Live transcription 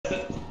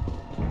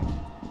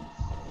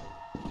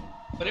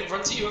When it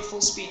runs at you at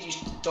full speed, you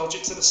dodge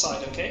it to the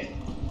side, okay?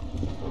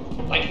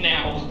 Like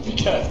now. Be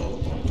careful.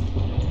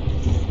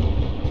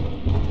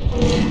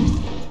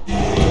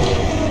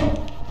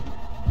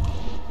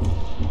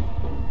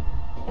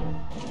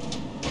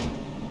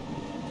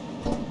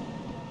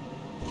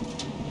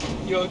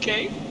 You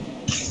okay?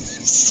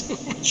 So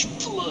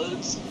much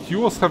blood. He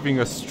was having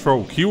a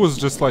stroke. He was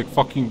just like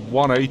fucking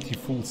 180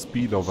 full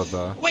speed over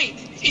there. Wait,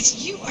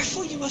 it's you? I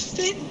thought you were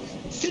Finn.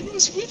 Finn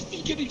was with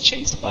me getting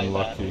chased by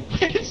Unlucky.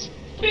 that. Where's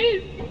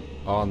Finn?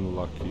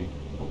 Unlucky.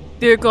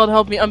 Dear God,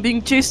 help me! I'm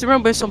being chased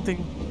around by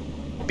something.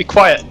 Be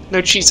quiet. No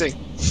cheating.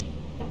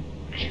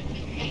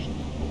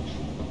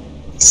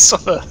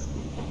 Suffer.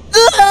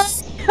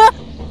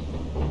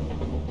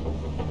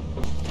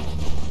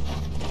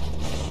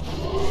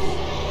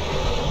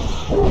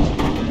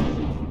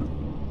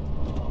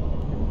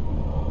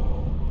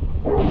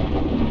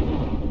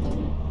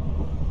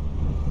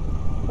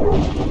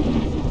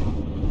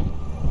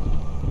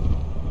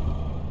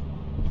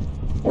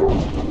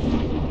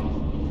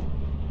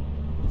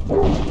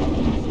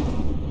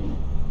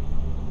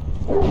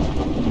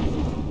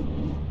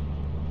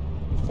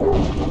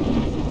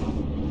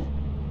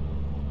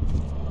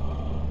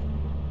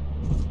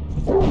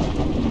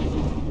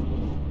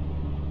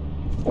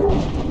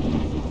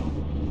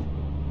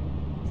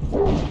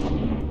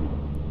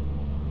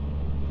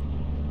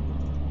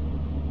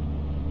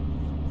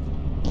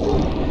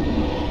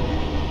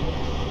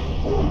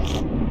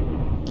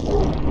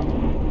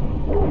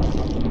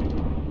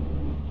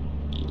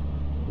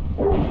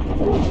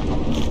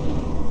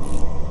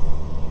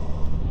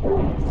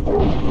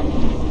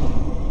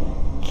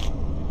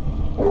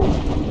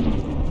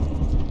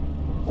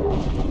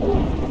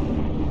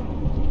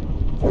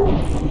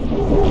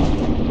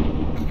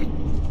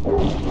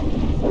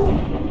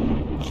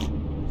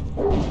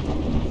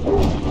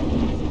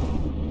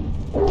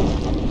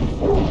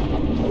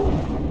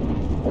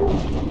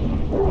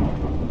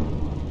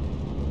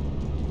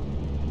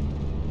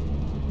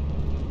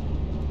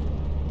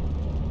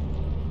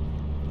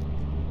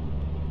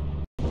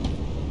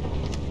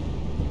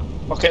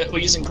 Okay, we're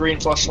using green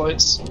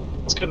flashlights.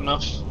 It's good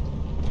enough.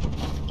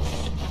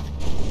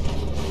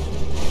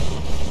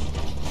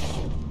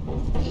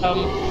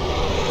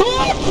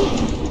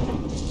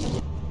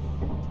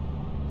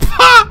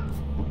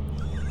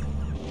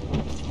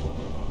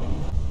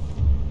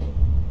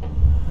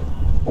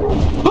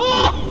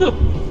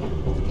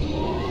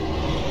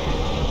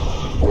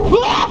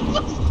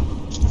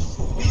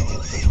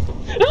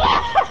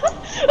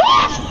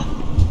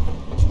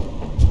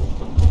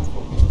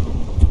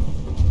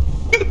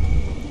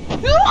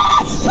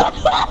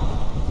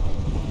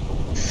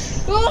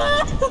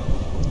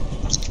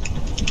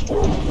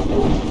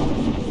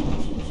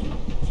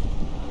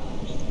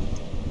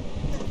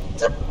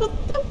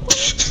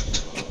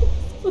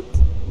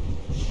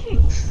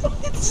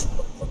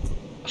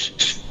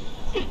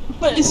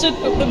 But I said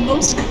that the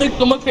most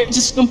clicked on my parents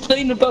just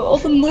complain about all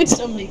the noise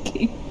I'm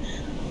making.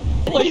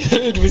 All I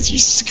heard was you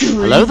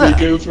screaming over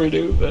and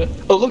over.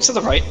 Oh, look to the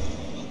right.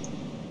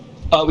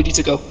 We need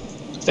to go.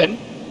 Finn?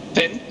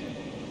 Finn?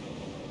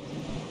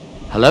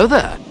 Hello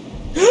there.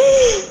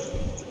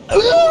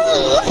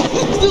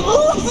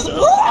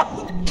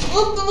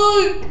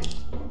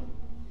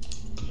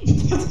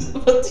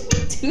 What do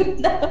you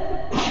do now?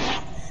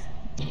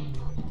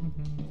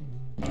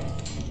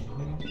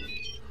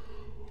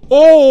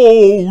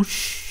 Oh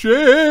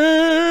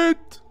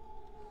shit!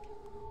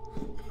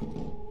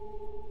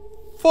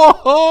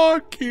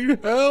 Fucking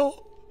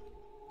hell!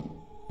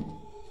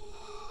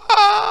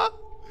 Ah!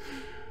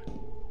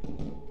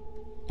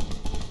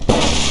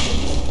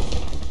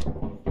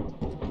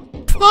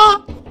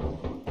 Ah!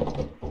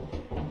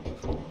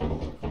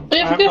 I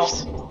have a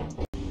gift.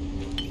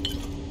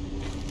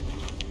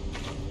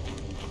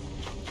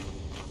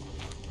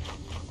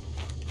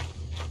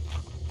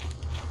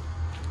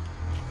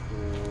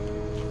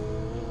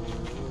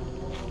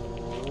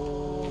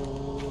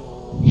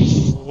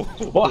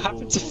 What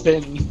happened to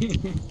Finn?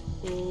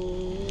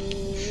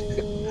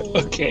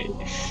 Okay.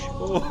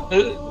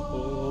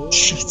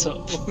 Shut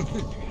up.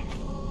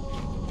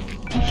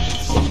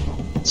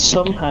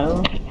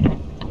 Somehow.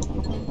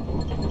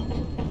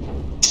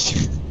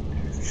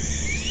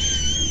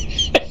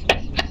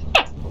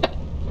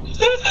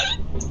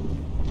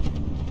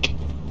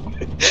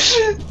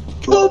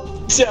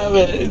 God damn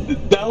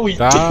it! Now we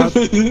That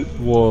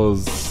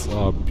was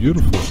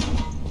beautiful.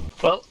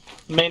 Well,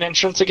 main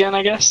entrance again,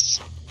 I guess.